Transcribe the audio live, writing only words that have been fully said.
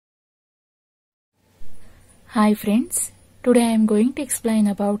Hi friends, today I am going to explain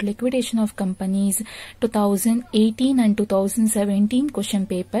about liquidation of companies 2018 and 2017 question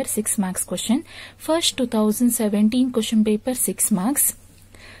paper 6 marks question. First 2017 question paper 6 marks.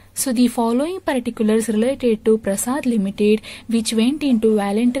 So the following particulars related to Prasad Limited which went into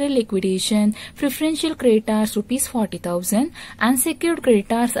voluntary liquidation: preferential creditors rupees 40,000, unsecured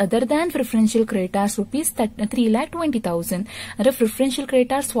creditors other than preferential creditors rupees 3,20,000. ಅಂದ್ರೆ preferential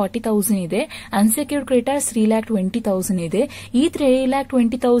creditors 40,000 ಇದೆ, unsecured creditors 3,20,000 ಇದೆ. ಈ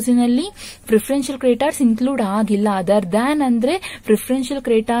 3,20,000 ಅಲ್ಲಿ preferential creditors include ಆಗಿಲ್ಲ. Other than ಅಂದ್ರೆ preferential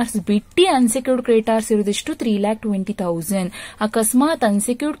creditors ಬಿಟ್ಟು unsecured creditors ಇರೋದಿಷ್ಟು 3,20,000. ಅಕಸ್ಮಾತ್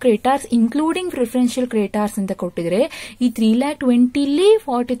unsecured creditors including preferential creditors ಅಂತ ಕೊಟ್ಟಿದ್ರೆ ಈ 3,20,000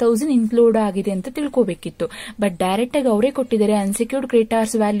 40,000 ಇನ್ಕ್ಲೂಡ್ ಆಗಿದೆ ಅಂತ ತಿಳ್ಕೋಬೇಕಿತ್ತು. ಬಟ್ ಡೈರೆಕ್ಟ್ ಆಗಿ ಅವರೇ ಕೊಟ್ಟಿದ್ದಾರೆ. ಅನ್ಸೆಕ್ಯೂರ್ಡ್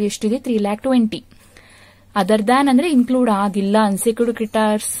ಕ್ರೆಡಿಟಾರ್ಸ್ ವ್ಯಾಲ್ಯೂ ಎಷ್ಟಿದೆ? 3,20,000. ಅದರ್ ದ್ಯಾನ್ ಅಂದ್ರೆ ಇನ್ಕ್ಲೂಡ್ ಆಗಿಲ್ಲ. ಅನ್ಸೆಕ್ಯೂರ್ಡ್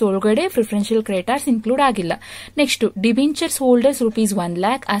ಕ್ರೆಡಿಟಾರ್ಸ್ ಒಳಗಡೆ ಪ್ರಿಫರೆನ್ಷಿಯಲ್ ಕ್ರೆಡಿಟಾರ್ಸ್ ಇನ್ಕ್ಲೂಡ್ ಆಗಿಲ್ಲ. Next debentures holders rupees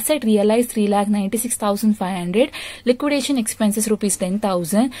 1,00,000, asset realise 3,96,500, liquidation expenses rupees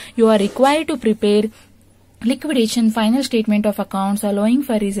 10,000. You are required to prepare liquidation final statement of accounts allowing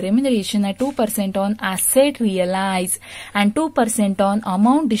for his remuneration at 2% on asset realized and 2% on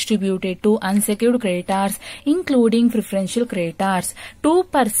amount distributed to unsecured creditors including preferential creditors.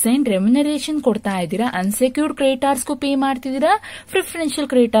 2% remuneration ಕೊಡ್ತಾ ಇದ್ದೀರಾ, unsecured creditors ಗೂ pay ಮಾಡ್ತಿದ್ದೀರಾ, preferential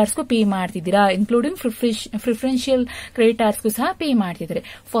creditors ಗೂ pay ಮಾಡ್ತಿದ್ದೀರಾ, including preferential creditors ಗೂ ಸಹ pay ಮಾಡ್ತಿದ್ದಾರೆ.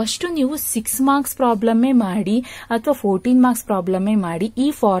 First ನೀವು 6 ಮಾರ್ಕ್ಸ್ ಪ್ರಾಬ್ಲಮ್ ಮಾಡಿ ಅಥವಾ 14 ಮಾರ್ಕ್ಸ್ ಪ್ರಾಬ್ಲಮ್ ಮಾಡಿ ಈ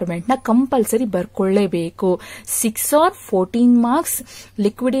ಫಾರ್ಮೆಟ್ ನ compulsory ಬರ್ಕೊಳ್ಳೇಬೇಕು. 6 or 14 marks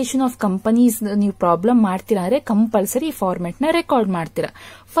liquidation of companies ನೀವು ಪ್ರಾಬ್ಲಮ್ ಮಾಡ್ತೀರಾ ಅಂದ್ರೆ ಕಂಪಲ್ಸರಿ ಈ ಫಾರ್ಮೆಟ್ ನ ರೆಕಾರ್ಡ್ ಮಾಡ್ತೀರಾ.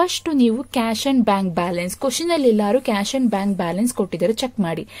 ಫಸ್ಟ್ ನೀವು cash and bank balance question ಅಲ್ಲಿ ಎಲ್ಲಾರು ಕ್ಯಾಶ್ ಅಂಡ್ ಬ್ಯಾಂಕ್ ಬ್ಯಾಲೆನ್ಸ್ ಕೊಟ್ಟಿದ್ದಾರೆ, ಚೆಕ್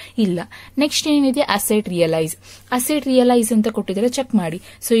ಮಾಡಿ. ಇಲ್ಲ. ನೆಕ್ಸ್ಟ್ ಏನಿದೆ? ಅಸೆಟ್ ರಿಯಲೈಸ್ ಅಂತ ಕೊಟ್ಟಿದ್ದಾರೆ, ಚೆಕ್ ಮಾಡಿ.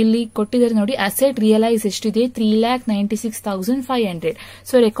 ಸೊ ಇಲ್ಲಿ ಕೊಟ್ಟಿದ್ದಾರೆ ನೋಡಿ, ಅಸೆಟ್ ರಿಯಲೈಸ್ ಎಷ್ಟಿದೆ? 3,96,500.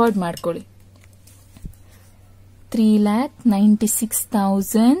 ಸೊ ರೆಕಾರ್ಡ್ ಮಾಡ್ಕೊಳ್ಳಿ.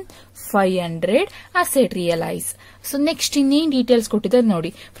 3,96,500 ಅಸೆಟ್ ರಿಯಲೈಸ್. ಸೊ ನೆಕ್ಸ್ಟ್ ಇನ್ನೇನ್ ಡೀಟೇಲ್ಸ್ ಕೊಟ್ಟಿದ್ದಾರೆ ನೋಡಿ.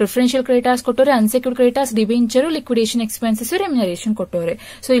 ಪ್ರಿಫರೆನ್ಷಿಯಲ್ ಕ್ರೆಡಿಟಾರ್ಸ್ ಕೊಟ್ಟವ್ರೆ, unsecured creditors, debenture, liquidation expenses, remuneration ಕೊಟ್ಟವ್ರೆ.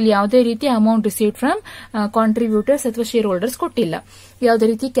 ಸೊ ಇಲ್ಲಿ ಯಾವುದೇ ರೀತಿ ಅಮೌಂಟ್ ರಿಸೀವ್ಡ್ ಫ್ರಮ್ ಕಾಂಟ್ರಿಬ್ಯೂಟರ್ಸ್ ಅಥವಾ ಶೇರ್ ಹೋಲ್ಡರ್ಸ್ ಕೊಟ್ಟಿಲ್ಲ. ಯಾವುದೇ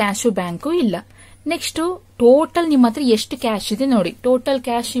ರೀತಿ ಕ್ಯಾಶು ಬ್ಯಾಂಕು ಇಲ್ಲ. ನೆಕ್ಸ್ಟ್ ಟೋಟಲ್ ನಿಮ್ಮ ಹತ್ರ ಎಷ್ಟು ಕ್ಯಾಶ್ ಇದೆ ನೋಡಿ. ಟೋಟಲ್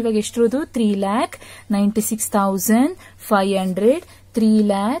ಕ್ಯಾಶ್ ಇವಾಗ ಎಷ್ಟಿರೋದು? 3,96,500,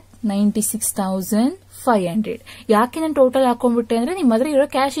 3,96,500. ಯಾಕೆ ನಾನು ಟೋಟಲ್ ಹಾಕೊಂಡ್ಬಿಟ್ಟೆ ಅಂದ್ರೆ ನಿಮ್ಮ ಹತ್ರ ಇರೋ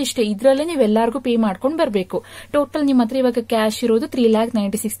ಕ್ಯಾಶ್ ಇಷ್ಟೇ, ಇದ್ರಲ್ಲೇ ನೀವೆಲ್ಲರಿಗೂ ಪೇ ಮಾಡ್ಕೊಂಡು ಬರಬೇಕು. ಟೋಟಲ್ ನಿಮ್ಮ ಹತ್ರ ಇವಾಗ ಕ್ಯಾಶ್ ಇರೋದು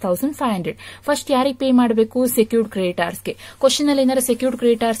 3,96,500. ಫಸ್ಟ್ ಯಾರಿಗೆ ಪೇ ಮಾಡಬೇಕು? ಸೆಕ್ಯೂರ್ಡ್ ಕ್ರೆಡಿಟಾರ್ಸ್ಗೆ. ಕ್ವಶನ್ ಅಲ್ಲಿ ಏನಾದ್ರು ಸೆಕ್ಯೂರ್ಡ್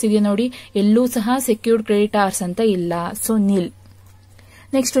ಕ್ರೆಡಿಟಾರ್ಸ್ ಇದೆಯಾ ನೋಡಿ? ಎಲ್ಲೂ ಸಹ ಸೆಕ್ಯೂರ್ಡ್ ಕ್ರೆಡಿಟಾರ್ಸ್ ಅಂತ ಇಲ್ಲ. ಸೊ ನಿಲ್.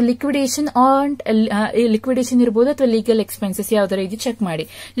 ನೆಕ್ಸ್ಟ್ ಲಿಕ್ವಿಡೇಷನ್ ಇರ್ಬೋದು ಅಥವಾ ಲೀಗಲ್ ಎಕ್ಸ್ಪೆನ್ಸಸ್ ಯಾವ್ದಾರ ಇದೆ ಚೆಕ್ ಮಾಡಿ.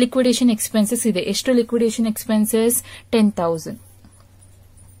 ಲಿಕ್ವಿಡೇಷನ್ ಎಕ್ಸ್ಪೆನ್ಸಸ್ ಇದೆ. ಎಷ್ಟು liquidation expenses? 10,000.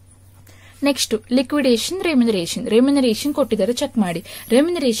 Next liquidation remuneration ಕೊಟ್ಟಿದ್ದಾರೆ, ಚೆಕ್ ಮಾಡಿ.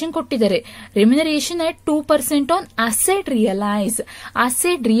 ರೆಮ್ಯುನರೇಷನ್ ಕೊಟ್ಟಿದ್ದಾರೆ. Remuneration at 2% on asset realise.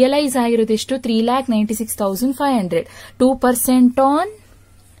 Asset realise ಆಗಿರೋದೆಷ್ಟು? 3,96,500. 2%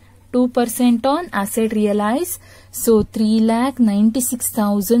 on asset realise. So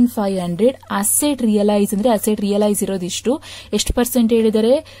 3,96,500 asset realise ಅಂದ್ರೆ ಅಸೆಟ್ ರಿಯಲೈಸ್ ಇರೋದಿಷ್ಟು. ಎಷ್ಟು ಪರ್ಸೆಂಟ್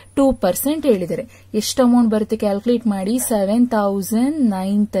ಹೇಳಿದ್ದಾರೆ? 2% ಹೇಳಿದ್ದಾರೆ. ಎಷ್ಟು ಅಮೌಂಟ್ ಬರುತ್ತೆ ಕ್ಯಾಲ್ಕುಲೇಟ್ ಮಾಡಿ.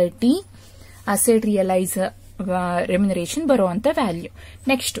 7,930 ಅಸೆಟ್ ರಿಯಲೈಸ್ ರೆಮ್ಯುನರೇಷನ್ ಬರುವಂತ ವ್ಯಾಲ್ಯೂ.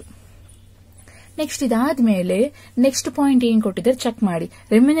 ನೆಕ್ಸ್ಟ್ ಇದಾದ್ಮೇಲೆ ನೆಕ್ಸ್ಟ್ ಪಾಯಿಂಟ್ ಏನ್ ಕೊಟ್ಟಿದ್ದಾರೆ ಚೆಕ್ ಮಾಡಿ.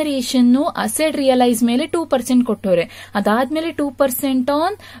 ರೆಮ್ಯುನರೇಷನ್ ಅಸೆಟ್ ರಿಯಲೈಸ್ ಮೇಲೆ 2% ಕೊಟ್ಟವ್ರೆ. ಅದಾದ್ಮೇಲೆ 2%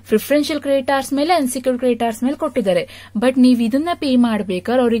 ಆನ್ ಪ್ರಿಫರೆನ್ಷಿಯಲ್ ಕ್ರೆಡಿಟಾರ್ಸ್ ಮೇಲೆ, ಅನ್ಸೆಕ್ಯೂರ್ಡ್ ಕ್ರೆಡಿಟಾರ್ಸ್ ಮೇಲೆ ಕೊಟ್ಟಿದ್ದಾರೆ. ಬಟ್ ನೀವು ಇದನ್ನ ಪೇ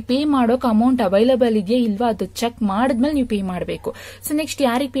ಮಾಡ್ಬೇಕಾದ್ರೆ ಅವ್ರಿಗೆ ಪೇ ಮಾಡೋಕೆ ಅಮೌಂಟ್ ಅವೈಲಬಲ್ ಇದೆಯಾ ಇಲ್ವಾ ಅದು ಚೆಕ್ ಮಾಡಿದ್ಮೇಲೆ ನೀವು ಪೇ ಮಾಡಬೇಕು. ಸೊ ನೆಕ್ಸ್ಟ್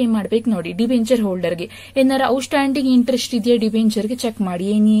ಯಾರಿಗೆ ಪೇ ಮಾಡ್ಬೇಕು ನೋಡಿ? ಡಿಬೆಂಚರ್ ಹೋಲ್ಡರ್ಗೆ. ಏನಾರ ಔಟ್ಸ್ಟ್ಯಾಂಡಿಂಗ್ ಇಂಟ್ರೆಸ್ಟ್ ಇದೆಯಾ ಡಿಬೆಂಚರ್ಗೆ ಚೆಕ್ ಮಾಡಿ.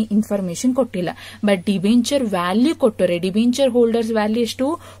 ಏನಿ ಇನ್ಫಾರ್ಮೇಶನ್ ಕೊಟ್ಟಿಲ್ಲ. ಬಟ್ ಡಿಬೆಂಚರ್ ವ್ಯಾಲ್ಯೂ ಕೊಟ್ಟವ್ರೆ. ಡಿಬೆಂಚರ್ ಹೋಲ್ಡರ್ಸ್ ವ್ಯಾಲ್ಯೂ ಎಷ್ಟು?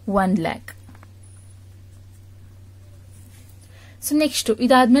 1,00,000. ಸೊ ನೆಕ್ಸ್ಟ್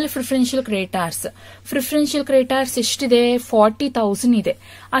ಇದಾದ್ಮೇಲೆ ಪ್ರಿಫರೆನ್ಷಿಯಲ್ ಕ್ರೆಡಿಟಾರ್ಸ್ ಎಷ್ಟಿದೆ? 40,000 ಇದೆ.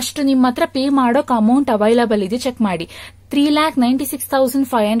 ಅಷ್ಟು ನಿಮ್ಮ ಹತ್ರ ಪೇ ಮಾಡೋಕೆ ಅಮೌಂಟ್ ಅವೈಲಬಲ್ ಇದೆ, ಚೆಕ್ ಮಾಡಿ.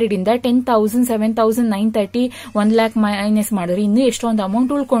 3,96,500 ಇಂದ 10,000, 7,930, 1,00,000 ಮೈನಸ್ ಮಾಡಿದ್ರೆ ಇನ್ನೂ ಎಷ್ಟೊಂದು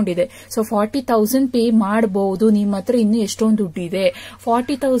ಅಮೌಂಟ್ ಉಳ್ಕೊಂಡಿದೆ. ಸೊ 40,000 ಪೇ ಮಾಡಬಹುದು. ನಿಮ್ಮ ಹತ್ರ ಇನ್ನೂ ಎಷ್ಟೊಂದು ದುಡ್ಡಿದೆ.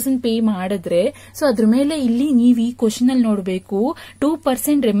 40,000 ಪೇ ಮಾಡಿದ್ರೆ ಸೊ ಅದ್ರ ಮೇಲೆ ಇಲ್ಲಿ ನೀವು ಈ ಕ್ವಶನ್ ಅಲ್ಲಿ ನೋಡಬೇಕು.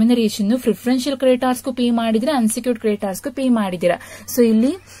 2% ರೆಮ್ಯುನರೇಷನ್ ಪ್ರಿಫರೆನ್ಷಿಯಲ್ ಕ್ರೆಡಿಟಾರ್ಸ್ಗೂ ಪೇ ಮಾಡಿದ್ರೆ, ಅನ್ಸೆಕ್ಯೂರ್ಡ್ ಕ್ರೆಡಿಟಾರ್ಸ್ಗೂ ಪೇ ಮಾಡಿದಿರಾ. ಸೊ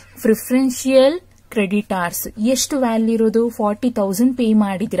ಇಲ್ಲಿ ಪ್ರಿಫರೆನ್ಷಿಯಲ್ ಕ್ರೆಡಿಟಾರ್ಸ್ ಎಷ್ಟು ವ್ಯಾಲ್ಯೂ ಇರೋದು? 40,000 ಪೇ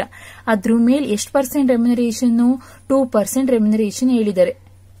ಮಾಡಿದಿರಾ. ಅದ್ರ ಮೇಲೆ ಎಷ್ಟು ಪರ್ಸೆಂಟ್ ರೆಮ್ಯುನರೇಷನ್? 2% ರೆಮ್ಯುನರೇಷನ್ ಹೇಳಿದ್ದಾರೆ.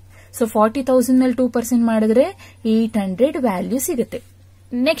 ಸೊ 40,000 ಮೇಲೆ 2% ಮಾಡಿದ್ರೆ 800 ವ್ಯಾಲ್ಯೂ ಸಿಗುತ್ತೆ.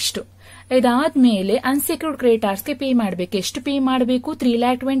 ನೆಕ್ಸ್ಟ್ ಇದಾದ್ಮೇಲೆ ಅನ್ಸೆಕ್ಯೂರ್ಡ್ ಕ್ರೆಡಿಟಾರ್ಸ್ಗೆ ಪೇ ಮಾಡಬೇಕು. ಎಷ್ಟು ಪೇ ಮಾಡಬೇಕು?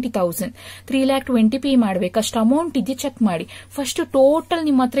 3,20,000. 3,20,000 ಪೇ ಮಾಡಬೇಕು. ಅಷ್ಟು ಅಮೌಂಟ್ ಇದೆಯಾ ಚೆಕ್ ಮಾಡಿ. ಫಸ್ಟ್ ಟೋಟಲ್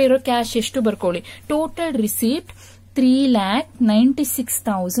ನಿಮ್ಮ ಹತ್ರ ಇರೋ ಕ್ಯಾಶ್ ಎಷ್ಟು ಬರ್ಕೊಳ್ಳಿ. ಟೋಟಲ್ ರಿಸಿಪ್ಟ್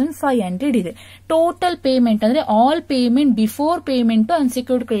 3,96,500 ಇದೆ. ಟೋಟಲ್ ಪೇಮೆಂಟ್ ಅಂದ್ರೆ all payment before payment to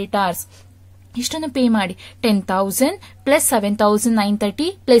unsecured creditors ಇಷ್ಟನ್ನು ಪೇ ಮಾಡಿ. 10,000 plus 7,930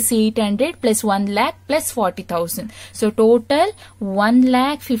 plus 800 plus 1 lakh plus 40,000. So total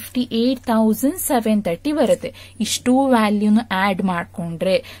 1,58,730 ಬರುತ್ತೆ. ಇಷ್ಟು ವ್ಯಾಲ್ಯೂನ ಆಡ್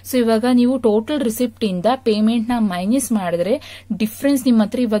ಮಾಡ್ಕೊಂಡ್ರೆ ಸೊ ಇವಾಗ ನೀವು ಟೋಟಲ್ ರಿಸಿಪ್ಟ್ ಇಂದ ಪೇಮೆಂಟ್ ನ ಮೈನಸ್ ಮಾಡಿದ್ರೆ ಡಿಫ್ರೆನ್ಸ್ ನಿಮ್ಮ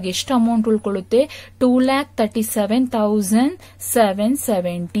ಹತ್ರ ಇವಾಗ ಎಷ್ಟು ಅಮೌಂಟ್ ಉಳ್ಕೊಳ್ಳುತ್ತೆ?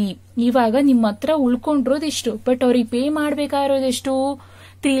 2,37,770. ಇವಾಗ ನಿಮ್ಮ ಹತ್ರ ಉಳ್ಕೊಂಡಿರೋದು ಎಷ್ಟು, ಬಟ್ ಅವ್ರಿಗೆ ಪೇ ಮಾಡ್ಬೇಕಾಗಿರೋದೆಷ್ಟು?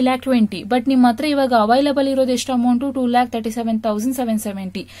 3,20,000. ಬಟ್ ನಿಮ್ಮ ಹತ್ರ ಇವಾಗ ಅವೈಲಬಲ್ ಇರೋದು ಎಷ್ಟು ಅಮೌಂಟ್?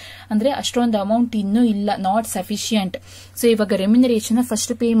 2,37,770. ಅಂದ್ರೆ ಅಷ್ಟೊಂದು ಅಮೌಂಟ್ ಇನ್ನೂ ಇಲ್ಲ, ನಾಟ್ ಸಫಿಶಿಯಂಟ್. ಸೊ ಇವಾಗ ರೆಮ್ಯುನರೇಷನ್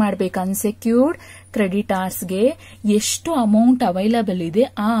ಫಸ್ಟ್ ಪೇ ಮಾಡಬೇಕು. ಅನ್ಸೆಕ್ಯೂರ್ಡ್ ಕ್ರೆಡಿಟಾರ್ಸ್ಗೆ ಎಷ್ಟು ಅಮೌಂಟ್ ಅವೈಲಬಲ್ ಇದೆ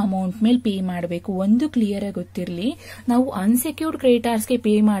ಆ ಅಮೌಂಟ್ ಮೇಲೆ ಪೇ ಮಾಡಬೇಕು. ಒಂದು ಕ್ಲಿಯರ್ ಆಗಿ ಗೊತ್ತಿರಲಿ, ನಾವು ಅನ್ಸೆಕ್ಯೂರ್ಡ್ ಕ್ರೆಡಿಟಾರ್ಸ್ಗೆ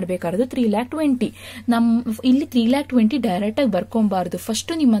ಪೇ ಮಾಡಬೇಕಾದ್ರೆ 3,20,000. ಇಲ್ಲಿ 3,20,000 ಡೈರೆಕ್ಟ್ ಆಗಿ ಬರ್ಕೊಬಾರ್ದು.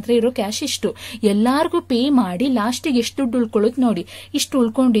 ಫಸ್ಟ್ ನಿಮ್ಮ ಹತ್ರ ಇರೋ ಕ್ಯಾಶ್ ಇಷ್ಟು ಎಲ್ಲಾರ್ಗು ಪೇ ಮಾಡಿ ಲಾಸ್ಟಿಗೆ ಎಷ್ಟು ದುಡ್ಡು ಉಳ್ಕೊಳ್ಳೋದು ನೋಡಿ. ಇಷ್ಟು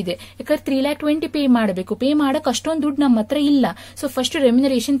ಉಳ್ಕೊಂಡಿದೆ. ಯಾಕಂದ್ರೆ 3,20,000 ಪೇ ಮಾಡಬೇಕು. ಪೇ ಮಾಡಕ್ ಅಷ್ಟೊಂದು ದುಡ್ಡು ನಮ್ಮ ಹತ್ರ ಇಲ್ಲ. ಸೊ ಫಸ್ಟ್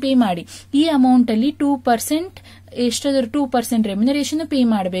ರೆಮ್ಯುನರೇಷನ್ ಪೇ ಮಾಡಿ. ಈ ಅಮೌಂಟ್ ಅಲ್ಲಿ 2% ಎಷ್ಟಾದ್ರೂ 2% ರೆಮ್ಯುನರೇಷನ್ ಪೇ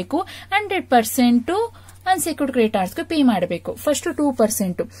ಮಾಡಬೇಕು. 100% ಅನ್ಸೆಕ್ಯೂರ್ಡ್ ಕ್ರೆಡಿಟಾರ್ಸ್ಗೆ ಪೇ ಮಾಡಬೇಕು. ಫಸ್ಟ್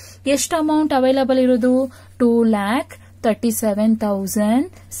 2%. ಎಷ್ಟು ಅಮೌಂಟ್ ಅವೈಲಬಲ್ ಇರೋದು?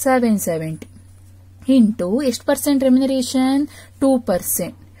 2,37,770 ಇಂಟು ಎಷ್ಟು percent remuneration?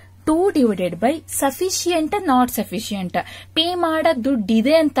 2%. 2 divided by sufficient not sufficient. Pay ಮಾಡಕ್ ದುಡ್ಡು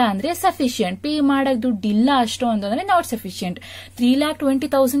ಇದೆ ಅಂತ ಅಂದ್ರೆ ಸಫಿಶಿಯಂಟ್, ಪೇ ಮಾಡಕ್ ದುಡ್ಡು ಇಲ್ಲ ಅಷ್ಟೊಂದು ಅಂದ್ರೆ ನಾಟ್ ಸಫಿಶಿಯಂಟ್.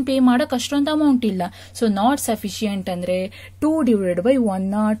 3,20,000 ಪೇ ಮಾಡಕ್ ಅಷ್ಟೊಂದು ಅಮೌಂಟ್ ಇಲ್ಲ. ಸೊ ನಾಟ್ ಸಫಿಶಿಯಂಟ್ ಅಂದ್ರೆ 2 ಡಿವೈಡೆಡ್ ಬೈ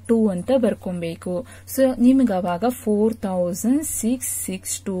 102 ಅಂತ ಬರ್ಕೊಬೇಕು. ಸೊ ನಿಮ್ಗೆ ಅವಾಗ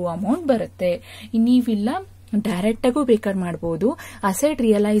 4,662 ಅಮೌಂಟ್ ಬರುತ್ತೆ. ನೀವಿಲ್ಲ ಡೈರೆಕ್ಟ್ ಆಗು ಬೇಕಾದ್ರೆ ಮಾಡಬಹುದು. ಅಸೆಟ್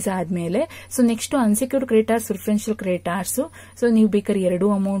ರಿಯಲೈಸ್ ಆದ್ಮೇಲೆ so next unsecured creditors, preferential creditors. So ನೀವು ಬೇಕಾದ್ರೆ ಎರಡು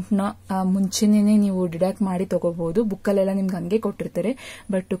ಅಮೌಂಟ್ ನ ಮುಂಚೆನೆ ನೀವು ಡಿಡಕ್ಟ್ ಮಾಡಿ ತಗೋಬಹುದು. ಬುಕ್ಕಲ್ಲೆಲ್ಲ ನಿಮ್ಗೆ ಹಂಗೆ ಕೊಟ್ಟಿರ್ತಾರೆ.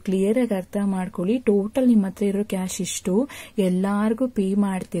 ಬಟ್ ಕ್ಲಿಯರ್ ಆಗಿ ಅರ್ಥ ಮಾಡ್ಕೊಳ್ಳಿ. ಟೋಟಲ್ ನಿಮ್ಮ ಹತ್ರ ಇರೋ ಕ್ಯಾಶ್ ಇಷ್ಟು, ಎಲ್ಲಾರ್ಗು ಪೇ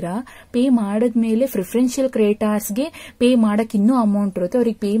ಮಾಡ್ತೀರಾ. ಪೇ ಮಾಡದ್ಮೇಲೆ ಪ್ರಿಫರೆನ್ಷಿಯಲ್ ಕ್ರೆಡಿಟಾರ್ಸ್ಗೆ ಪೇ ಮಾಡಕ್ ಇನ್ನೂ ಅಮೌಂಟ್ ಇರುತ್ತೆ,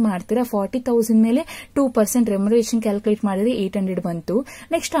 ಅವ್ರಿಗೆ ಪೇ ಮಾಡ್ತೀರಾ. 40,000 ಮೇಲೆ 2% ರೆಮ್ಯುನರೇಷನ್ ಕ್ಯಾಲ್ಕುಲೇಟ್ ಮಾಡಿದ್ರೆ 800 ಬಂತು.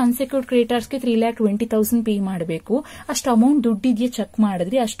 ನೆಕ್ಸ್ಟ್ ಅನ್ಸೆಕ್ಯೂರ್ಡ್ ಕ್ರೆಡಿಟಾರ್ಸ್ಗೆ 3,20,000 ಪೇ ಮಾಡಬೇಕು. ಅಷ್ಟು ಅಮೌಂಟ್ ದುಡ್ಡಿದೆಯಾ ಚೆಕ್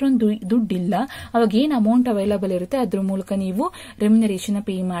ಮಾಡಿದ್ರಿ, ಅಷ್ಟೊಂದು ದುಡ್ಡಿಲ್ಲ. ಅವಾಗ ಏನ್ ಅಮೌಂಟ್ ಅವೈಲಬಲ್ ಇರುತ್ತೆ ಅದ್ರ ಮೂಲಕ ನೀವು ರೆಮ್ಯುನರೇಷನ್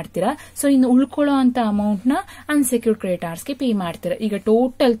ಪೇ ಮಾಡ್ತೀರಾ. ಸೊ ಇನ್ನು ಉಳ್ಕೊಳ್ಳೋ ಅಂತ ಅಮೌಂಟ್ ನ ಅನ್ಸೆಕ್ಯೂರ್ಡ್ ಕ್ರೆಡಿಟಾರ್ಸ್ಗೆ ಪೇ ಮಾಡ್ತೀರಾ. ಈಗ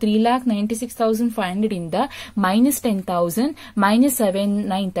ಟೋಟಲ್ 3,96,500 ಇಂದ -10,000,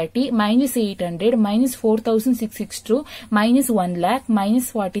 -7,930, -800, -4,662, -1 lakh,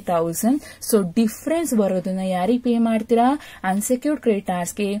 -40,000. ಸೊ ಡಿಫರೆನ್ಸ್ ಬರೋದನ್ನ ಯಾರಿಗೆ ಪೇ ಮಾಡ್ತೀರಾ? ಅನ್ಸೆಕ್ಯೂರ್ಡ್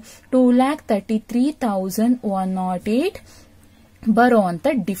ಕ್ರೆಡಿಟಾರ್ಸ್ಗೆ 2,33,108 ಬರೋ ಅಂತ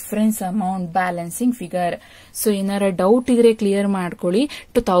difference amount balancing figure. So ಏನಾರ ಡೌಟ್ ಇದ್ರೆ ಕ್ಲಿಯರ್ ಮಾಡ್ಕೊಳ್ಳಿ.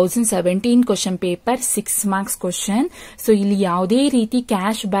 2017 question paper 6 marks question. So ಇಲ್ಲಿ ಯಾವುದೇ ರೀತಿ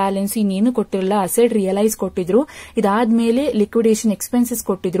ಕ್ಯಾಶ್ ಬ್ಯಾಲೆನ್ಸ್ ಇನ್ನೇನು ಕೊಟ್ಟಿರಲ್ಲ. ಅಸೆಟ್ ರಿಯಲೈಸ್ ಕೊಟ್ಟಿದ್ರು, ಇದಾದ್ಮೇಲೆ ಲಿಕ್ವಿಡೇಷನ್ ಎಕ್ಸ್ಪೆನ್ಸಸ್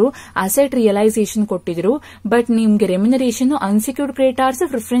ಕೊಟ್ಟಿದ್ರು, ಅಸೆಟ್ ರಿಯಲೈಸೇಷನ್ ಕೊಟ್ಟಿದ್ರು. ಬಟ್ ನಿಮ್ಗೆ remuneration unsecured creditors,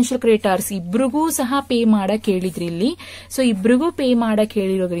 preferential creditors ಇಬ್ರಿಗೂ ಸಹ ಪೇ ಮಾಡಕ್ ಹೇಳಿದ್ರಿ ಇಲ್ಲಿ. ಸೊ ಇಬ್ರಿಗೂ ಪೇ ಮಾಡಕ್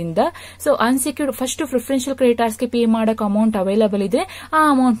ಹೇಳಿರೋದ್ರಿಂದ so unsecured first preferential ಕ್ರೆಡಿಟಾರ್ಸ್ಗೆ pay ಮಾಡಕ್ ಅಮೌಂಟ್ ಅವೈಲಬಲ್ ಇದೆ. ಆ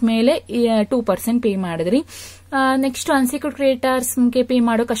ಅಮೌಂಟ್ ಮೇಲೆ 2% ಪೇ ಮಾಡಿದ್ರಿ. ನೆಕ್ಸ್ಟ್ ಅನ್ಸೆಕ್ಯೂರ್ಡ್ ಕ್ರೆಡಿಟಾರ್ಸ್ಗೆ ಪೇ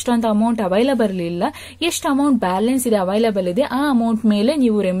ಮಾಡೋಕೆ ಅಷ್ಟೊಂದು ಅಮೌಂಟ್ ಅವೈಲಬಲ್ ಇಲ್ಲ. ಎಷ್ಟು ಅಮೌಂಟ್ ಬ್ಯಾಲೆನ್ಸ್ ಇದೆ ಅವೈಲಬಲ್ ಇದೆ ಆ ಅಮೌಂಟ್ ಮೇಲೆ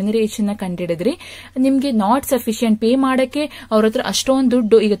ನೀವು ರೆಮ್ಯುನರೇಷನ್ ಕಂಡಿಡಿದ್ರಿ. ನಿಮ್ಗೆ ನಾಟ್ ಸಫಿಶಿಯಂಟ್ ಪೇ ಮಾಡಕ್ಕೆ ಅವ್ರ ಹತ್ರ ಅಷ್ಟೊಂದು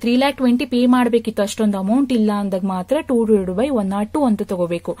ದುಡ್ಡು, ಈಗ 3,20,000 ಪೇ ಮಾಡಬೇಕಿತ್ತು, ಅಷ್ಟೊಂದು ಅಮೌಂಟ್ ಇಲ್ಲ ಅಂದಾಗ ಮಾತ್ರ 2/102 ಅಂತ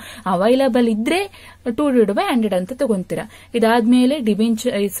ತಗೋಬೇಕು. ಅವೈಲಬಲ್ ಇದ್ರೆ 2/100 ಅಂತ ತಗೊಂತೀರಾ. ಇದಾದ್ಮೇಲೆ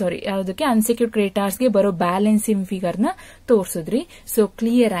ಅದಕ್ಕೆ ಅನ್ಸೆಕ್ಯೂರ್ಡ್ ಕ್ರೆಡಿಟಾರ್ಸ್ಗೆ ಬರೋ ಬ್ಯಾಲೆನ್ಸಿಂಗ್ ಫಿಗರ್ ನ ತೋರಿಸಿದ್ರಿ. ಸೊ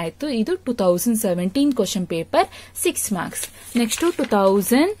ಕ್ಲಿಯರ್ ಆಯ್ತು. ಇದು 2017 question paper 6 marks. Next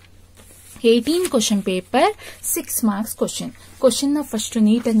 2018 question paper 6 marks question ನ ಫಸ್ಟ್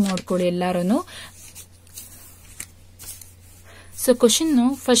ನೀಟಾಗಿ ನೋಡ್ಕೊಳ್ಳಿ ಎಲ್ಲಾರು. So question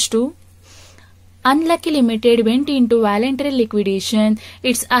first, Unlucky Limited went into voluntary liquidation.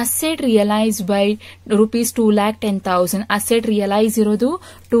 Its asset realized by rupees 2,10,000. Asset realize ಇರೋದು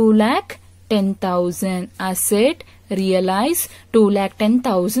 2,10,000. Asset realize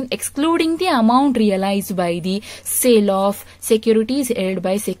 2,10,000 excluding the amount realized by the sale of securities held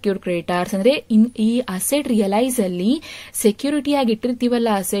by secured creditors. ಅಂದ್ರೆ ಈ asset realise ಅಲ್ಲಿ security ಆಗಿ ಇಟ್ಟಿರ್ತೀವಲ್ಲ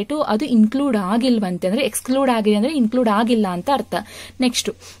asset ಅದು include ಆಗಿಲ್ವಂತೆ, ಅಂದ್ರೆ exclude ಆಗಿದೆ ಅಂದ್ರೆ include ಆಗಿಲ್ಲ ಅಂತ ಅರ್ಥ. Next,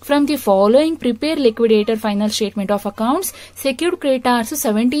 from the following prepare liquidator final statement of accounts secured creditors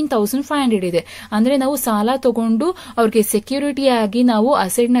 17,500 ಇದೆ. ಅಂದ್ರೆ ನಾವು ಸಾಲ ತಗೊಂಡು ಅವ್ರಿಗೆ ಸೆಕ್ಯೂರಿಟಿ ಆಗಿ ನಾವು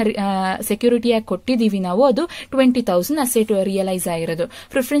ಅಸೆಟ್ ನ ಸೆಕ್ಯೂರಿಟಿ ಆಗಿ ಕೊಟ್ಟಿದೀವಿ, ನಾವು ಅದು 20,000 ಅಸೆಟ್ ರಿಯಲೈಸ್ ಆಗಿರೋದು.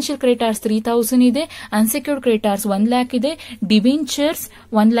 ಪ್ರಿಫರೆನ್ಷಿಯಲ್ ಕ್ರೆಡಿಟಾರ್ಸ್ 3,000 ಇದೆ, ಅನ್ಸೆಕ್ಯೂರ್ಡ್ ಕ್ರೆಡಿಟಾರ್ಸ್ 1 lakh ಇದೆ, ಡಿಬೆಂಚರ್ಸ್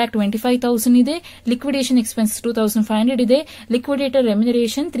 1,25,000 ಇದೆ, ಲಿಕ್ವಿಡೇಷನ್ ಎಕ್ಸ್ಪೆನ್ಸ್ 2,500 ಇದೆ, ಲಿಕ್ವಿಡೇಟರ್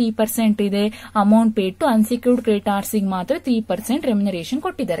ರೆಮ್ಯುನರೇಷನ್ 3% ಇದೆ. Amount paid to unsecured creditors ಮಾತ್ರ 3% ರೆಮ್ಯುನರೇಷನ್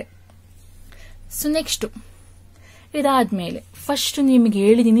ಕೊಟ್ಟಿದ್ದಾರೆ. ಸೊ ನೆಕ್ಸ್ಟ್, ಇದಾದ್ಮೇಲೆ ಫಸ್ಟ್ ನಿಮ್ಗೆ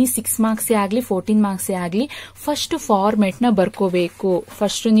ಹೇಳಿದೀನಿ 6 marks ಆಗ್ಲಿ 14 marks ಆಗ್ಲಿ ಫಸ್ಟ್ ಫಾರ್ಮೆಟ್ ನ ಬರ್ಕೋಬೇಕು.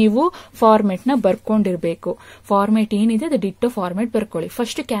 ಫಸ್ಟ್ ನೀವು ಫಾರ್ಮೆಟ್ ನ ಬರ್ಕೊಂಡಿರ್ಬೇಕು. ಫಾರ್ಮೆಟ್ ಏನಿದೆ ಅದು ಡಿಟ್ಟೋ ಫಾರ್ಮೆಟ್ ಬರ್ಕೊಳ್ಳಿ.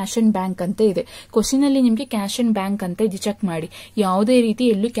 ಫಸ್ಟ್ ಕ್ಯಾಶ್ ಅಂಡ್ ಬ್ಯಾಂಕ್ ಅಂತ ಇದೆ. ಕ್ವಶನ್ ಅಲ್ಲಿ ನಿಮ್ಗೆ ಕ್ಯಾಶ್ ಅಂಡ್ ಬ್ಯಾಂಕ್ ಅಂತ ಇದೆ, ಚೆಕ್ ಮಾಡಿ. ಯಾವುದೇ ರೀತಿ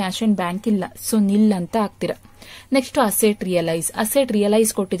ಎಲ್ಲೂ ಕ್ಯಾಶ್ ಅಂಡ್ ಬ್ಯಾಂಕ್ ಇಲ್ಲ, ಸೊ ನಿಲ್ ಅಂತ ಹಾಕ್ತೀರಾ. ನೆಕ್ಸ್ಟ್ ಅಸೆಟ್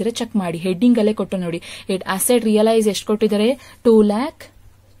ರಿಯಲೈಸ್ ಕೊಟ್ಟಿದ್ರೆ ಚೆಕ್ ಮಾಡಿ. ಹೆಡ್ಡಿಂಗ್ ಅಲ್ಲೇ ಕೊಟ್ಟು ನೋಡಿ. ಅಸೆಟ್ ರಿಯಲೈಸ್ ಎಷ್ಟು ಕೊಟ್ಟಿದ್ದಾರೆ?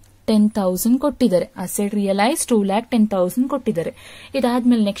 2,10,000 ಕೊಟ್ಟಿದ್ದಾರೆ. ಅಸೆಟ್ ರಿಯಲೈಸ್ 2,10,000 ಕೊಟ್ಟಿದ್ದಾರೆ.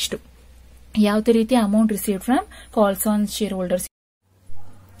 ಇದಾದ್ಮೇಲೆ ನೆಕ್ಸ್ಟ್, ಯಾವುದೇ ರೀತಿ amount received from calls on share holders.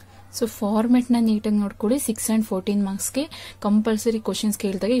 So format ನ ನೀಟಾಗಿ ನೋಡ್ಕೊಳ್ಳಿ. 6 and 14 marksಗೆ ಕಂಪಲ್ಸರಿ ಕ್ವಶನ್ಸ್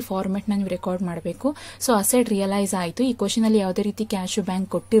ಕೇಳಿದಾಗ ಈ ಫಾರ್ಮೆಟ್ ನ ನೀವು ರೆಕಾರ್ಡ್ ಮಾಡಬೇಕು. ಸೊ ಅಸೆಟ್ ರಿಯಲೈಸ್ ಆಯಿತು. ಈ ಕ್ವಶನ್ ಅಲ್ಲಿ ಯಾವುದೇ ರೀತಿ ಕ್ಯಾಶ್ ಬ್ಯಾಂಕ್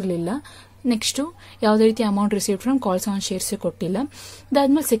ಕೊಟ್ಟಿರಲಿಲ್ಲ. ನೆಕ್ಸ್ಟ್, ಯಾವುದೇ ರೀತಿ amount received from calls on shares ಕೊಟ್ಟಿಲ್ಲ.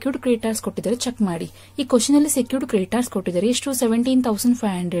 ಅದಾದ್ಮೇಲೆ ಸೆಕ್ಯೂರ್ಡ್ ಕ್ರೆಡಿಟಾರ್ಸ್ ಕೊಟ್ಟಿದ್ದಾರೆ, ಚೆಕ್ ಮಾಡಿ. ಈ ಕ್ವಶನ್ ಅಲ್ಲಿ ಸೆಕ್ಯೂರ್ಡ್ ಕ್ರೆಡಿಟಾರ್ಸ್ ಕೊಟ್ಟಿದ್ದಾರೆ ಎಷ್ಟು?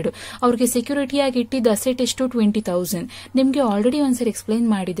 17,500. ಅವ್ರಿಗೆ ಸೆಕ್ಯೂರಿಟಿ ಆಗಿ ಇಟ್ಟಿದ್ದ ಅಸೆಟ್ ಎಷ್ಟು? 20,000. ನಿಮ್ಗೆ ಆಲ್ರೆಡಿ ಒಂದ್ಸರಿ ಎಕ್ಸ್ಪ್ಲೈನ್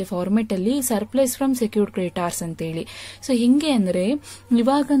ಮಾಡಿದೆ ಫಾರ್ಮೆಟ್ ಅಲ್ಲಿ ಸರ್ಪ್ಲಸ್ ಫ್ರಮ್ ಸೆಕ್ಯೂರ್ಡ್ ಕ್ರೆಡಿಟಾರ್ಸ್ ಅಂತ ಹೇಳಿ. ಸೊ ಹಿಂಗೆ ಅಂದ್ರೆ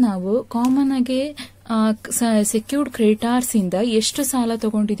ಇವಾಗ ನಾವು ಕಾಮನ್ ಆಗಿ ಸೆಕ್ಯೂರ್ಡ್ ಕ್ರೆಡಿಟಾರ್ಸ್ ಇಂದ ಎಷ್ಟು ಸಾಲ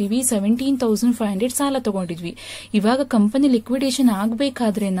ತಗೊಂಡಿದೀವಿ? 17,500 ಸಾಲ ತಗೊಂಡಿದ್ವಿ. ಇವಾಗ ಕಂಪನಿ ಲಿಕ್ವಿಡೇಷನ್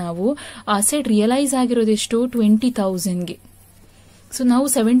ಆಗಬೇಕಾದ್ರೆ ನಾವು ಅಸೆಟ್ ರಿಯಲೈಸ್ ಆಗಿರೋದೆಷ್ಟು? 20,000ಗೆ. ಸೊ ನಾವು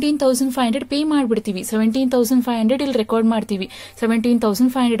 17,500 ಪೇ ಮಾಡ್ಬಿಡ್ತೀವಿ. 17,500 ಇಲ್ಲಿ ರೆಕಾರ್ಡ್ ಮಾಡ್ತೀವಿ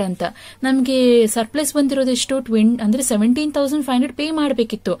 17,500 ಅಂತ. ನಮಗೆ ಸರ್ಪ್ಲಸ್ ಬಂದಿರೋದೆಷ್ಟು? ಅಂದ್ರೆ 17,500 ಪೇ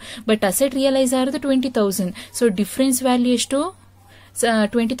ಮಾಡಬೇಕಿತ್ತು, ಬಟ್ ಅಸೆಟ್ ರಿಯಲೈಸ್ ಆಗಿರೋದು 20,000. ಸೊ ಡಿಫರೆನ್ಸ್ ವ್ಯಾಲ್ಯೂ ಎಷ್ಟು?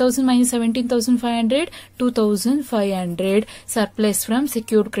 20,000 minus 17,500, 2,500 surplus from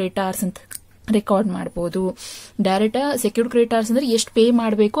secured creditors ಅಂತ ರೆಕಾರ್ಡ್ ಮಾಡಬಹುದು. ಡೈರೆಕ್ಟ್ ಸೆಕ್ಯೂರ್ಡ್ ಕ್ರೆಡಿಟಾರ್ಸ್ ಅಂದ್ರೆ ಎಷ್ಟು ಪೇ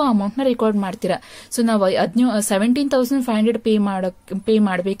ಮಾಡಬೇಕು ಆ ಅಮೌಂಟ್ ನ ರೆಕಾರ್ಡ್ ಮಾಡ್ತೀರಾ. ಸೊ ನಾವು 17,500 ಪೇ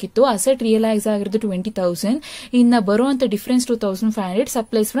ಮಾಡಬೇಕಿತ್ತು, ಅಸೆಟ್ ರಿಯಲೈಸ್ ಆಗಿರೋದು 20,000. ಇನ್ನ ಬರುವಂತ difference 2,500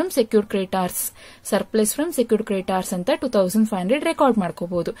 surplus from secured creditors ಅಂತ 2,500 ರೆಕಾರ್ಡ್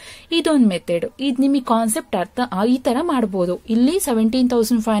ಮಾಡ್ಕೋಬಹುದು. ಇದೊಂದು ಮೆಥಡ್. ಇದು ನಿಮಗೆ ಕಾನ್ಸೆಪ್ಟ್ ಅರ್ಥ ಈ ತರ ಮಾಡಬಹುದು. ಇಲ್ಲಿ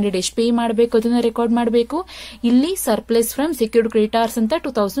 17,500 ಎಷ್ಟು ಪೇ ಮಾಡಬೇಕು ಅದನ್ನ ರೆಕಾರ್ಡ್ ಮಾಡಬೇಕು. ಇಲ್ಲಿ ಸರ್ಪ್ಲಸ್ ಫ್ರಮ್ ಸೆಕ್ಯೂರ್ಡ್ ಕ್ರೆಡಿಟಾರ್ಸ್ ಅಂತ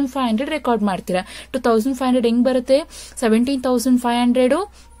 2,500 ರೆಕಾರ್ಡ್ ಮಾಡ್ತೀರಾ. 2,500 ಹೆಂಗ್ ಬರುತ್ತೆ? 17,500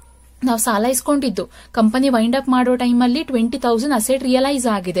 ನಾವು ಸಾಲ ಇಸ್ಕೊಂಡಿದ್ದು ಕಂಪನಿ ವೈಂಡ್ ಅಪ್ ಮಾಡೋ ಟೈಮಲ್ಲಿ 20,000 ಅಸೆಟ್ ರಿಯಲೈಸ್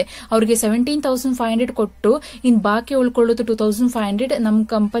ಆಗಿದೆ. ಅವ್ರಿಗೆ 17,500 ಕೊಟ್ಟು ಇನ್ ಬಾಕಿ ಉಳ್ಕೊಳ್ಳೋದು 2,500 ನಮ್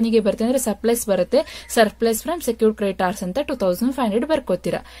ಕಂಪನಿಗೆ ಬರುತ್ತೆ, ಅಂದ್ರೆ ಸರ್ಪ್ಲಸ್ ಬರುತ್ತೆ. ಸರ್ಪ್ಲಸ್ ಫ್ರಮ್ ಸೆಕ್ಯೂರ್ಡ್ ಕ್ರೆಡಿಟಾರ್ಸ್ ಅಂತ 2,500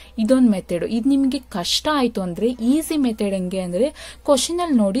 ಬರ್ಕೋತೀರಾ. ಇದೊಂದು ಮೆಥಡ್. ಇದು ನಿಮ್ಗೆ ಕಷ್ಟ ಆಯ್ತು ಅಂದ್ರೆ ಈಸಿ ಮೆಥಡ್ ಹೆಂಗೆ ಅಂದ್ರೆ ಕ್ವಶನ್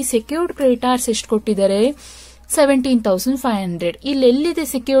ಅಲ್ಲಿ ನೋಡಿ ಸೆಕ್ಯೂರ್ಡ್ ಕ್ರೆಡಿಟಾರ್ಸ್ ಎಷ್ಟು ಕೊಟ್ಟಿದ್ದಾರೆ? 17,500. ಇಲ್ಲಿ ಎಲ್ಲಿದೆ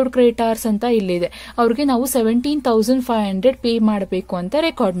ಸೆಕ್ಯೂರ್ಡ್ ಕ್ರೆಡಿಟಾರ್ಸ್ ಅಂತ? ಇಲ್ಲಿದೆ. ಅವ್ರಿಗೆ ನಾವು 17,500 ಪೇ ಮಾಡಬೇಕು ಅಂತ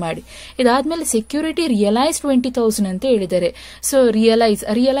ರೆಕಾರ್ಡ್ ಮಾಡಿ. ಇದಾದ್ಮೇಲೆ ಸೆಕ್ಯೂರಿಟಿ ರಿಯಲೈಸ್ 20,000 ಅಂತ ಹೇಳಿದ್ದಾರೆ. ಸೊ ರಿಯಲೈಸ್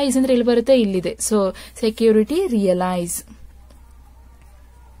ಅಂದ್ರೆ ಎಲ್ಲಿ ಬರುತ್ತೆ? ಇಲ್ಲಿದೆ. ಸೊ ಸೆಕ್ಯೂರಿಟಿ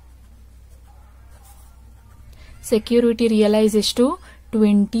ರಿಯಲೈಸ್ ಎಷ್ಟು?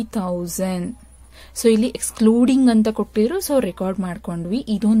 20,000. ಸೊ ಇಲ್ಲಿ ಎಕ್ಸ್ಕ್ಲೂಡಿಂಗ್ ಅಂತ ಕೊಟ್ಟಿದ್ರು, ಸೊ ರೆಕಾರ್ಡ್ ಮಾಡ್ಕೊಂಡ್ವಿ.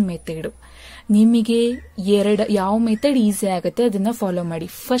 ಇದೊಂದು ಮೆಥಡ್. ನಿಮಗೆ ಯಾವ ಮೆಥಡ್ ಈಸಿ ಆಗುತ್ತೆ ಅದನ್ನ ಫಾಲೋ ಮಾಡಿ.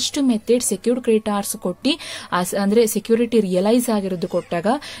 ಫಸ್ಟ್ ಮೆಥಡ್ ಸೆಕ್ಯೂರ್ಡ್ ಕ್ರೆಡಿಟಾರ್ಸ್ ಕೊಟ್ಟು ಅಂದ್ರೆ ಸೆಕ್ಯೂರಿಟಿ ರಿಯಲೈಸ್ ಆಗಿರೋದು ಕೊಟ್ಟಾಗ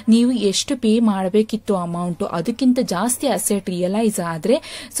ನೀವು ಎಷ್ಟು ಪೇ ಮಾಡಬೇಕಿತ್ತು ಅಮೌಂಟ್, ಅದಕ್ಕಿಂತ ಜಾಸ್ತಿ ಅಸೆಟ್ ರಿಯಲೈಸ್ ಆದ್ರೆ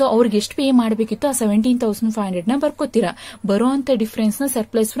ಸೊ ಅವ್ರಿಗೆ ಎಷ್ಟು ಪೇ ಮಾಡಬೇಕಿತ್ತು ಆ 17,500 ನ ಬರ್ಕೋತೀರಾ. ಬರುವಂತ ಡಿಫರೆನ್ಸ್ ನ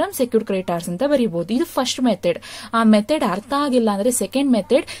ಸರ್ಪ್ಲಸ್ ಫ್ರಮ್ ಸೆಕ್ಯೂರ್ಡ್ ಕ್ರೆಡಿಟಾರ್ಸ್ ಅಂತ ಬರೀಬಹುದು. ಇದು ಫಸ್ಟ್ ಮೆಥಡ್. ಆ ಮೆಥಡ್ ಅರ್ಥ ಆಗಿಲ್ಲ ಅಂದ್ರೆ ಸೆಕೆಂಡ್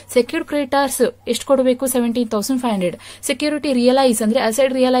ಮೆಥಡ್, ಸೆಕ್ಯೂರ್ಡ್ ಕ್ರೆಡಿಟಾರ್ಸ್ ಎಷ್ಟು ಕೊಡಬೇಕು? 17,500. ಸೆಕ್ಯೂರಿಟಿ ರಿಯಲೈಸ್ ಅಂದ್ರೆ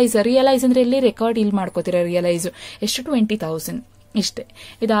ಅಸೆಟ್ ರಿಯಲೈಸ್ ಅಂದ್ರೆ ಎಲ್ಲಿ ರೆಕಾರ್ಡ್ ಇಲ್ಲಿ ಮಾಡ್ಕೋತೀರಾ? ರಿಯಲೈಸ್ ಎಷ್ಟು? 20,000. ಇಷ್ಟೇ.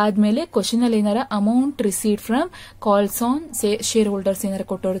 ಇದಾದ್ಮೇಲೆ ಕ್ವಶನ್ ಅಲ್ಲಿ ಏನಾರ amount received from calls on share holders ಏನಾರ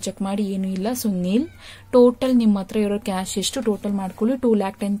ಕೊಟ್ಟವರು ಚೆಕ್ ಮಾಡಿ. ಏನು ಇಲ್ಲ. ಸೊ ನೀಲ್. ಟೋಟಲ್ ನಿಮ್ಮ ಹತ್ರ ಇರೋ ಕ್ಯಾಶ್ ಎಷ್ಟು ಟೋಟಲ್ ಮಾಡ್ಕೊಳ್ಳಿ.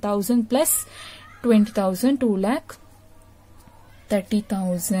 2,10,000 ಪ್ಲಸ್ 20,000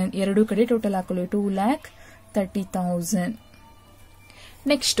 2,30,000. ಎರಡು ಕಡೆ ಟೋಟಲ್ ಹಾಕೊಳ್ಳಿ. 2,30,000.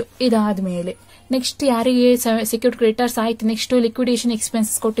 ನೆಕ್ಸ್ಟ್ ಇದಾದ್ಮೇಲೆ ನೆಕ್ಸ್ಟ್ ಯಾರಿಗೆ ಸೆಕ್ಯೂರ್ಡ್ ಕ್ರೆಡಿಟರ್ಸ್ ಆಯ್ತು, ನೆಕ್ಸ್ಟ್ ಲಿಕ್ವಿಡೇಷನ್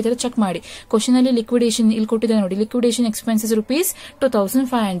ಎಕ್ಸ್ಪೆನ್ಸಸ್ ಕೊಟ್ಟಿದ್ದಾರೆ ಚೆಕ್ ಮಾಡಿ. ಕ್ವಶನ್ ಅಲ್ಲಿ ಲಿಕ್ವಿಡೇಷನ್ ಇಲ್ಲಿ ಕೊಟ್ಟಿದ್ದಾರೆ ನೋಡಿ, liquidation expenses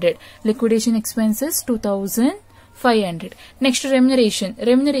 ₹2500, liquidation expenses 2500. Next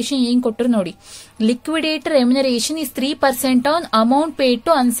remuneration ಏನ್ ಕೊಟ್ಟರು ನೋಡಿ, liquidator remuneration is 3% on amount paid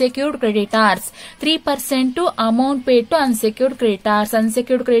to unsecured creditors. 3% to amount paid to unsecured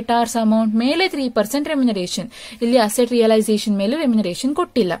creditors amount ಮೇಲೆ 3% ರೆಮ್ಯುನರೇಷನ್. ಇಲ್ಲಿ ಅಸೆಟ್ ರಿಯಲೈಸೇಷನ್ ಮೇಲೆ ರೆಮ್ಯುನರೇಷನ್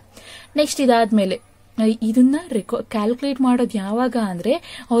ಕೊಟ್ಟಿಲ್ಲ. ನೆಕ್ಸ್ಟ್ ಇದಾದ್ಮೇಲೆ ಇದನ್ನ ಕ್ಯಾಲ್ಕುಲೇಟ್ ಮಾಡೋದು ಯಾವಾಗ ಅಂದ್ರೆ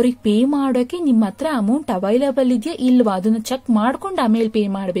ಅವ್ರಿಗೆ ಪೇ ಮಾಡೋಕೆ ನಿಮ್ಮ ಹತ್ರ ಅಮೌಂಟ್ ಅವೈಲಬಲ್ ಇದೆಯಾ ಇಲ್ವಾ ಅದನ್ನ ಚೆಕ್ ಮಾಡ್ಕೊಂಡು ಆಮೇಲೆ ಪೇ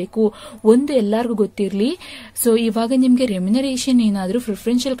ಮಾಡಬೇಕು. ಒಂದು ಎಲ್ಲರಿಗೂ ಗೊತ್ತಿರ್ಲಿ. ಸೊ ಇವಾಗ ನಿಮ್ಗೆ ರೆಮ್ಯುನರೇಷನ್ ಏನಾದ್ರು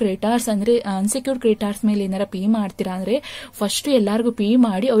ಪ್ರಿಫರೆನ್ಷಿಯಲ್ ಕ್ರೆಡಿಟಾರ್ಸ್ ಅಂದ್ರೆ ಅನ್ಸೆಕ್ಯೂರ್ಡ್ ಕ್ರೆಡಿಟಾರ್ಸ್ ಮೇಲೆ ಏನಾರ ಪೇ ಮಾಡ್ತೀರಾ ಅಂದ್ರೆ ಫಸ್ಟ್ ಎಲ್ಲರಿಗೂ ಪೇ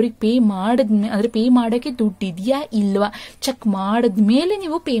ಮಾಡಿ ಅವ್ರಿಗೆ ಪೇ ಮಾಡಿದ್ಮೇಲೆ ಅಂದ್ರೆ ಪೇ ಮಾಡೋಕೆ ದುಡ್ಡು ಇದೆಯಾ ಇಲ್ವಾ ಚೆಕ್ ಮಾಡಿದ್ಮೇಲೆ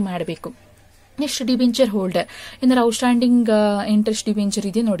ನೀವು ಪೇ ಮಾಡಬೇಕು. ನೆಕ್ಸ್ಟ್ ಡಿಬೆಂಚರ್ ಹೋಲ್ಡರ್ ಏನಾರ ಔಟ್ಸ್ಟ್ಯಾಂಡಿಂಗ್ ಇಂಟ್ರೆಸ್ಟ್ ಡಿಬೆಂಚರ್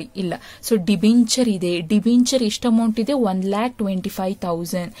ಇದೆ ನೋಡಿ, ಇಲ್ಲ. ಸೊ ಡಿಬೆಂಚರ್ ಇದೆ, ಡಿಬೆಂಚರ್ ಎಷ್ಟು ಅಮೌಂಟ್ ಇದೆ,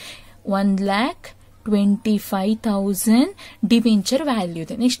 1,25,000 1,25,000 ಡಿಬೆಂಚರ್ ವ್ಯಾಲ್ಯೂ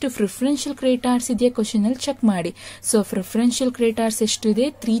ಇದೆ. ನೆಕ್ಸ್ಟ್ ಪ್ರಿಫರೆನ್ಷಿಯಲ್ ಕ್ರೆಡಿಟಾರ್ಸ್ ಇದೆಯಾ ಕ್ವಶನ್ ಅಲ್ಲಿ ಚೆಕ್ ಮಾಡಿ. ಸೊ ಪ್ರಿಫರೆನ್ಷಿಯಲ್ ಕ್ರೆಡಿಟಾರ್ಸ್ ಎಷ್ಟಿದೆ,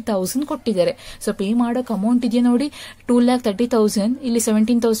 3,000 ಕೊಟ್ಟಿದ್ದಾರೆ. ಸೊ ಪೇ ಮಾಡೋಕೆ ಅಮೌಂಟ್ ಇದೆಯಾ ನೋಡಿ, 2,30,000, ಇಲ್ಲಿ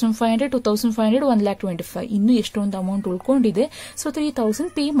 17,500, 2,500, 1,25,000, ಇನ್ನು ಎಷ್ಟೊಂದು ಅಮೌಂಟ್ ಉಳ್ಕೊಂಡಿದೆ. ಸೊ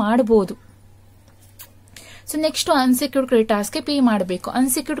 3,000 ಪೇ ಮಾಡಬಹುದು. ಸೊ ನೆಕ್ಸ್ಟ್ ಅನ್ಸೆಕ್ಯೂರ್ಡ್ ಕ್ರೆಡಿಟಾರ್ಸ್ಗೆ ಪೇ ಮಾಡಬೇಕು.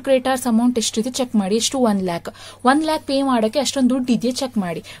 ಅನ್ಸೆಕ್ಯೂರ್ಡ್ ಕ್ರೆಡಿಟಾರ್ಸ್ ಅಮೌಂಟ್ ಎಷ್ಟಿದೆ ಚೆಕ್ ಮಾಡಿ. ಎಷ್ಟು, 1,00,000 ಪೇ ಮಾಡೋಕೆ ಅಷ್ಟೊಂದು ದುಡ್ಡು ಇದೆಯಾ ಚೆಕ್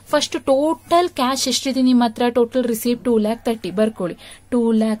ಮಾಡಿ. ಫಸ್ಟ್ ಟೋಟಲ್ ಕ್ಯಾಶ್ ಎಷ್ಟಿದೆ ನಿಮ್ಮ ಹತ್ರ, ಟೋಟಲ್ ರಿಸಿಪ್ಟ್ 2,30,000 ಬರ್ಕೊಳ್ಳಿ.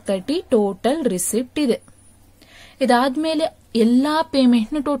 2,30,000 ಟೋಟಲ್ ರಿಸಿಪ್ಟ್ ಇದೆ. ಇದಾದ್ಮೇಲೆ ಎಲ್ಲಾ ಪೇಮೆಂಟ್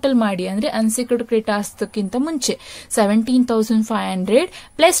ನ ಟೋಟಲ್ ಮಾಡಿ ಅಂದ್ರೆ ಅನ್ಸೆಕ್ಯೂರ್ಡ್ ಕ್ರೆಡಿಟಾರ್ಸ್ಗಿಂತ ಮುಂಚೆ 17,500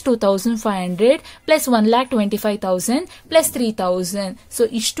 ಪ್ಲಸ್ 2,500 ಪ್ಲಸ್ 1,25,000 ಪ್ಲಸ್ 3,000. ಸೊ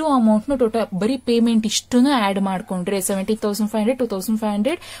ಇಷ್ಟು ಅಮೌಂಟ್ ನ ಟೋಟಲ್ ಬರೀ ಪೇಮೆಂಟ್ ಇಷ್ಟನ್ನು ಆಡ್ ಮಾಡ್ಕೊಂಡ್ರೆ 17,500,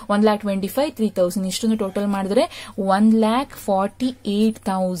 2,500, 1,25,000, 3,000 ಇಷ್ಟನ್ನು ಟೋಟಲ್ ಮಾಡಿದ್ರೆ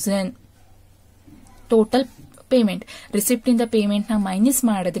 1,48,000 ಟೋಟಲ್ ಪೇಮೆಂಟ್. ರಿಸಿಪ್ಟ್ ಇಂದ ಪೇಮೆಂಟ್ ನ ಮೈನಸ್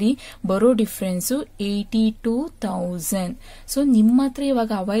ಮಾಡಿದ್ರಿ ಬರೋ ಡಿಫರೆನ್ಸ್ 82,000. ಸೊ ನಿಮ್ಮ ಹತ್ರ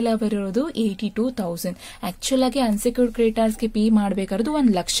ಇವಾಗ ಅವೈಲಬಲ್ ಇರೋದು 82,000. ಆಕ್ಚುಲ್ ಆಗಿ ಅನ್ಸೆಕ್ಯೂರ್ಡ್ ಕ್ರೆಡಿಟಾರ್ಸ್ಗೆ ಪೇ ಮಾಡಬೇಕಾದ್ರು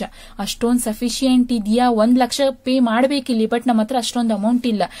 1,00,000. ಅಷ್ಟೊಂದು ಸಫಿಶಿಯಂಟ್ ಇದೆಯಾ, 1,00,000 ಪೇ ಮಾಡಬೇಕಿಲ್ಲಿ, ಬಟ್ ನಮ್ಮ ಹತ್ರ ಅಷ್ಟೊಂದು ಅಮೌಂಟ್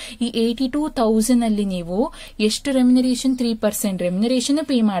ಇಲ್ಲ. ಈ 82,000 ಅಲ್ಲಿ ನೀವು ಎಷ್ಟು ರೆಮ್ಯುನರೇಷನ್, 3% ರೆಮ್ಯುನರೇಷನ್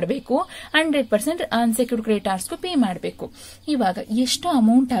ಪೇ ಮಾಡಬೇಕು, 100% ಅನ್ಸೆಕ್ಯೂರ್ಡ್ ಕ್ರೆಡಿಟಾರ್ಸ್ಗೂ ಪೇ ಮಾಡಬೇಕು. ಇವಾಗ ಎಷ್ಟು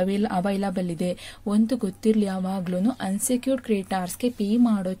ಅಮೌಂಟ್ ಅವೈಲಬಲ್ ಇದೆ ಒಂದು ಗೊತ್ತಿರಲಿ. ಯಾವಾಗ್ಲೂ ಅನ್ಸೆಕ್ಯೂರ್ಡ್ ಕ್ರೆಡಿಟಾರ್ಸ್ಗೆ ಪೇ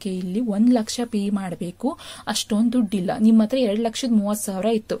ಮಾಡೋಕೆ ಇಲ್ಲಿ 1,00,000 ಪೇ ಮಾಡಬೇಕು, ಅಷ್ಟೊಂದು ದುಡ್ಡಿಲ್ಲ. ನಿಮ್ಮ ಹತ್ರ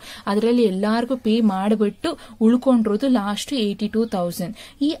 2,30,000 ಇತ್ತು, ಅದರಲ್ಲಿ ಎಲ್ಲಾರ್ಗು ಪೇ ಮಾಡಿಬಿಟ್ಟು ಉಳ್ಕೊಂಡಿರೋದು ಲಾಸ್ಟ್ 82,000.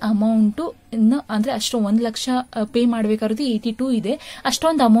 ಈ ಅಮೌಂಟ್ ಅಂದ್ರೆ ಅಷ್ಟು 1,00,000 ಪೇ ಮಾಡಬೇಕಾದ್ರೆ 82 ಇದೆ,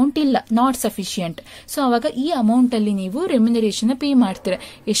 ಅಷ್ಟೊಂದು ಅಮೌಂಟ್ ಇಲ್ಲ, ನಾಟ್ ಸಫಿಶಿಯಂಟ್. ಸೊ ಅವಾಗ ಈ ಅಮೌಂಟ್ ಅಲ್ಲಿ ನೀವು ರೆಮ್ಯುನರೇಷನ್ ಪೇ ಮಾಡ್ತೀರಾ.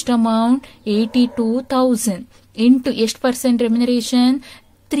 ಎಷ್ಟು ಅಮೌಂಟ್, 82,000 ಇಂಟು ಎಷ್ಟು ಪರ್ಸೆಂಟ್ ರೆಮ್ಯುನರೇಷನ್,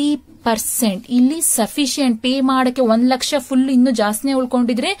 3%. ಇಲ್ಲಿ ಸಫಿಶಿಯಂಟ್ ಪೇ ಮಾಡಕ್ಕೆ 1,00,000 ಫುಲ್ ಇನ್ನು ಜಾಸ್ತಿನೇ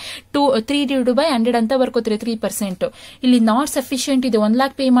ಉಳ್ಕೊಂಡಿದ್ರೆ 3/100 ಅಂತ ಬರ್ಕೋತೀರಿ 3%. ಇಲ್ಲಿ ನಾಟ್ ಸಫಿಶಿಯಂಟ್ ಇದೆ,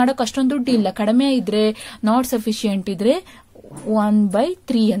 1,00,000 ಪೇ ಮಾಡಕ್ ಅಷ್ಟೊಂದು ದುಡ್ಡು ಇಲ್ಲ, ಕಡಿಮೆ ಇದ್ರೆ ನಾಟ್ ಸಫಿಶಿಯಂಟ್ ಇದ್ರೆ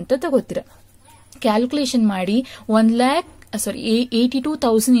 1/3 ಅಂತ ತಗೋತೀರ. ಕ್ಯಾಲ್ಕುಲೇಷನ್ ಮಾಡಿ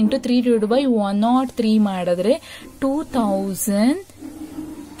 82,000 ಇಂಟು 3/103 ಮಾಡಿದ್ರೆ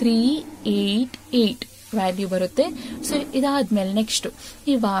 2,388 ವ್ಯಾಲ್ಯೂ ಬರುತ್ತೆ. ಸೊ ಇದಾದ್ಮೇಲೆ ನೆಕ್ಸ್ಟ್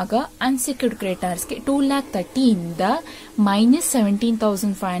ಇವಾಗ ಅನ್ಸೆಕ್ಯೂರ್ಡ್ ಕ್ರೆಡಿಟಾರ್ಸ್ಗೆ 2,30,000 ಇಂದ minus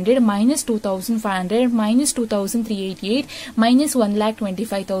 17,500 minus 2,500 minus 2,388 minus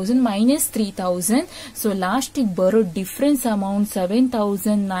 1,25,000 minus 3,000. So ಲಾಸ್ಟಿಗೆ ಬರೋ ಡಿಫರೆನ್ಸ್ ಅಮೌಂಟ್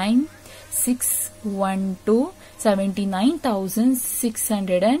 7,912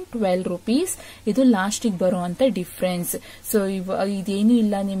 79,612 ರೂಪೀಸ್. ಇದು ಲಾಸ್ಟಿಗೆ ಬರುವಂತ ಡಿಫರೆನ್ಸ್. ಸೊ ಇದೇನು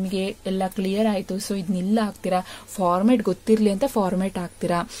ಇಲ್ಲ, ನಿಮಗೆ ಎಲ್ಲ ಕ್ಲಿಯರ್ ಆಯ್ತು. ಸೊ ಇದನ್ನೆಲ್ಲ ಹಾಕ್ತೀರಾ, ಫಾರ್ಮೆಟ್ ಗೊತ್ತಿರ್ಲಿ ಅಂತ ಫಾರ್ಮೆಟ್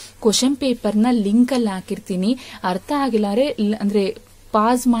ಹಾಕ್ತೀರಾ. ಕ್ವಶನ್ ಪೇಪರ್ನ ಲಿಂಕ್ ಅಲ್ಲಿ ಹಾಕಿರ್ತೀನಿ, ಅರ್ಥ ಆಗಿಲ್ಲ ಅಂದ್ರೆ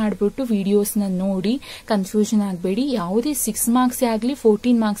ಪಾಸ್ ಮಾಡಿಬಿಟ್ಟು ವಿಡಿಯೋಸ್ನ ನೋಡಿ ಕನ್ಫ್ಯೂಷನ್ ಆಗಬೇಡಿ. ಯಾವುದೇ 6 ಮಾರ್ಕ್ಸೇ ಆಗಲಿ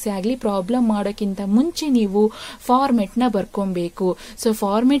 14 ಮಾರ್ಕ್ಸೇ ಆಗಲಿ ಪ್ರಾಬ್ಲಮ್ ಮಾಡೋಕ್ಕಿಂತ ಮುಂಚೆ ನೀವು ಫಾರ್ಮೆಟ್ನ ಬರ್ಕೊಬೇಕು. ಸೊ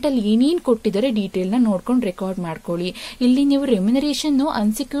ಫಾರ್ಮೆಟ್ ಅಲ್ಲಿ ಏನೇನು ಕೊಟ್ಟಿದ್ದಾರೆ ಡೀಟೇಲ್ನ ನೋಡ್ಕೊಂಡು ರೆಕಾರ್ಡ್ ಮಾಡ್ಕೊಳ್ಳಿ. ಇಲ್ಲಿ ನೀವು ರೆಮ್ಯುನರೇಷನ್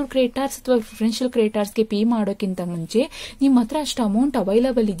ಅನ್ಸೆಕ್ಯೂರ್ಡ್ ಕ್ರೆಡಿಟಾರ್ಸ್ ಅಥವಾ ಪ್ರಿಫರೆನ್ಷಿಯಲ್ ಕ್ರೆಡಿಟಾರ್ಸ್ಗೆ ಪೇ ಮಾಡೋಕ್ಕಿಂತ ಮುಂಚೆ ನಿಮ್ಮ ಹತ್ರ ಅಷ್ಟು ಅಮೌಂಟ್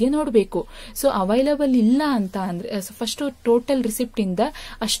ಅವೈಲಬಲ್ ಇದೆಯಾ ನೋಡಬೇಕು. ಸೊ ಅವೈಲಬಲ್ ಇಲ್ಲ ಅಂತ ಅಂದ್ರೆ ಫಸ್ಟ್ ಟೋಟಲ್ ರಿಸಿಪ್ಟ್ ಇಂದ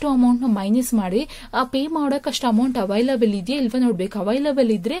ಅಷ್ಟು ಅಮೌಂಟ್ ನ ಮೈನಸ್ ಮಾಡಿ ಆ ಪೇ ಮಾಡೋಕೆ ಅಷ್ಟು ಅಮೌಂಟ್ ಅವೈಲಬಲ್ ಇದೆಯಾ ಇಲ್ವಾ ನೋಡ್ಬೇಕು. ಅವೈಲಬಲ್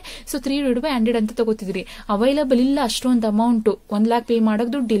ಇದ್ರೆ ಸೊ 3/100 ಅಂತ ತಗೋತಿದ್ರಿ. ಅವೈಲಬಲ್ ಇಲ್ಲ ಅಷ್ಟೊಂದು ಅಮೌಂಟ್, 1 lakh ಪೇ ಮಾಡಕ್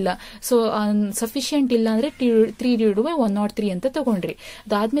ದುಡ್ಡಿಲ್ಲ, ಸೊ ಸಫಿಶಿಯಂಟ್ ಇಲ್ಲ ಅಂದ್ರೆ 3/103 ಅಂತ ತಗೊಂಡ್ರಿ.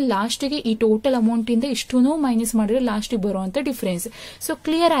 ಅದಾದ್ಮೇಲೆ ಲಾಸ್ಟ್ಗೆ ಈ ಟೋಟಲ್ ಅಮೌಂಟ್ ಇಂದ ಇಷ್ಟೂ ಮೈನಸ್ ಮಾಡಿದ್ರೆ ಲಾಸ್ಟ್ ಬರುವಂತ ಡಿಫರೆನ್ಸ್. ಸೊ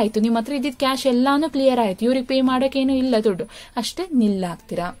ಕ್ಲಿಯರ್ ಆಯ್ತು, ನಿಮ್ಮ ಹತ್ರ ಇದ್ದಿದ್ ಕ್ಯಾಶ್ ಎಲ್ಲಾನು ಕ್ಲಿಯರ್ ಆಯ್ತು, ಇವ್ರಿಗೆ ಪೇ ಮಾಡಕ್ಕೇನು ಇಲ್ಲ ದುಡ್ಡು, ಅಷ್ಟೇ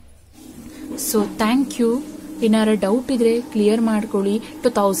ನಿಲ್ಲಾಗ್ತೀರಾ. So thank you. ಏನಾರ ಡೌಟ್ ಇದ್ರೆ ಕ್ಲಿಯರ್ ಮಾಡ್ಕೊಳ್ಳಿ.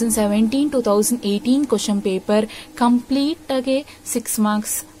 2017-2018 ಕ್ವಶನ್ ಪೇಪರ್ ಕಂಪ್ಲೀಟ್ ಆಗಿ 6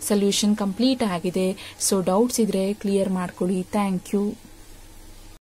 marks ಸೊಲ್ಯೂಷನ್ ಕಂಪ್ಲೀಟ್ ಆಗಿದೆ. ಸೊ ಡೌಟ್ಸ್ ಇದ್ರೆ ಕ್ಲಿಯರ್ ಮಾಡ್ಕೊಳ್ಳಿ. Thank you.